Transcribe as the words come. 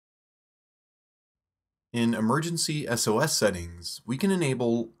In emergency SOS settings, we can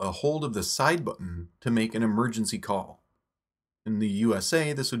enable a hold of the side button to make an emergency call. In the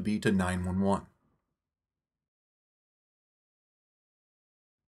USA, this would be to 911.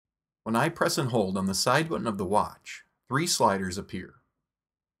 When I press and hold on the side button of the watch, three sliders appear.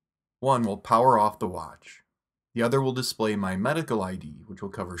 One will power off the watch. The other will display my medical ID, which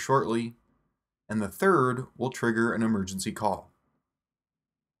we'll cover shortly. And the third will trigger an emergency call.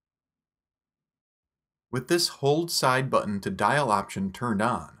 With this hold side button to dial option turned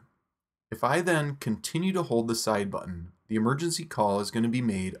on, if I then continue to hold the side button, the emergency call is going to be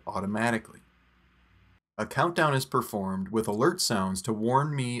made automatically. A countdown is performed with alert sounds to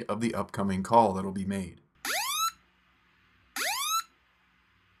warn me of the upcoming call that will be made.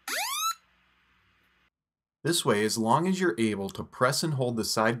 This way, as long as you're able to press and hold the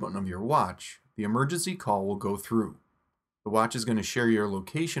side button of your watch, the emergency call will go through. The watch is going to share your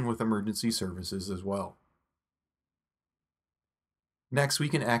location with emergency services as well. Next, we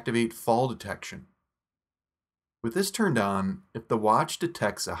can activate fall detection. With this turned on, if the watch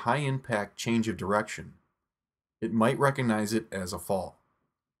detects a high-impact change of direction, it might recognize it as a fall.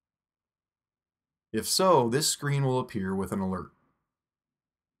 If so, this screen will appear with an alert.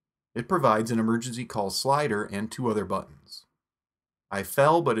 It provides an emergency call slider and two other buttons. I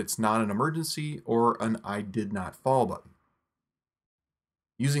fell, but it's not an emergency, or an I did not fall button.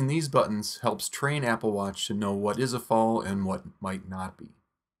 Using these buttons helps train Apple Watch to know what is a fall and what might not be.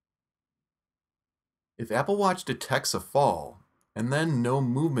 If Apple Watch detects a fall, and then no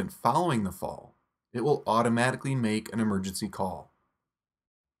movement following the fall, it will automatically make an emergency call.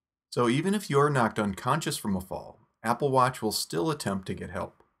 So even if you're knocked unconscious from a fall, Apple Watch will still attempt to get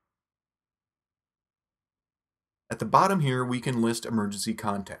help. At the bottom here, we can list emergency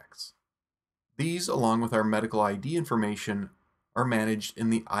contacts. These, along with our medical ID information, are managed in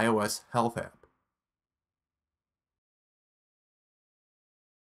the iOS Health app.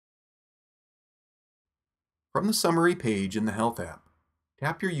 From the summary page in the Health app,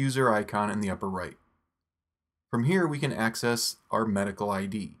 tap your user icon in the upper right. From here, we can access our medical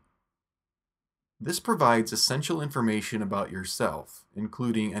ID. This provides essential information about yourself,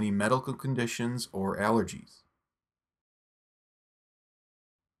 including any medical conditions or allergies.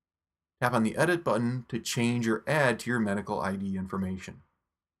 Tap on the Edit button to change or add to your medical ID information.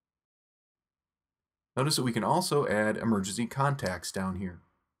 Notice that we can also add emergency contacts down here.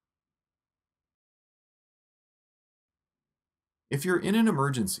 If you're in an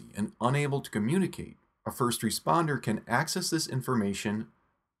emergency and unable to communicate, a first responder can access this information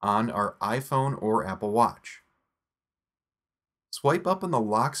on our iPhone or Apple Watch. Swipe up on the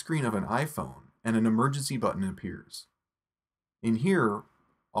lock screen of an iPhone and an emergency button appears. In here,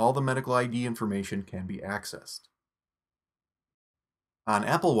 all the medical ID information can be accessed. On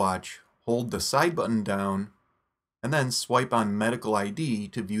Apple Watch, hold the side button down and then swipe on Medical ID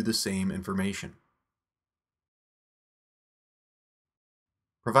to view the same information.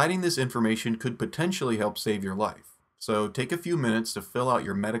 Providing this information could potentially help save your life, so take a few minutes to fill out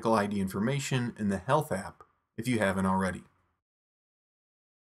your medical ID information in the Health app if you haven't already.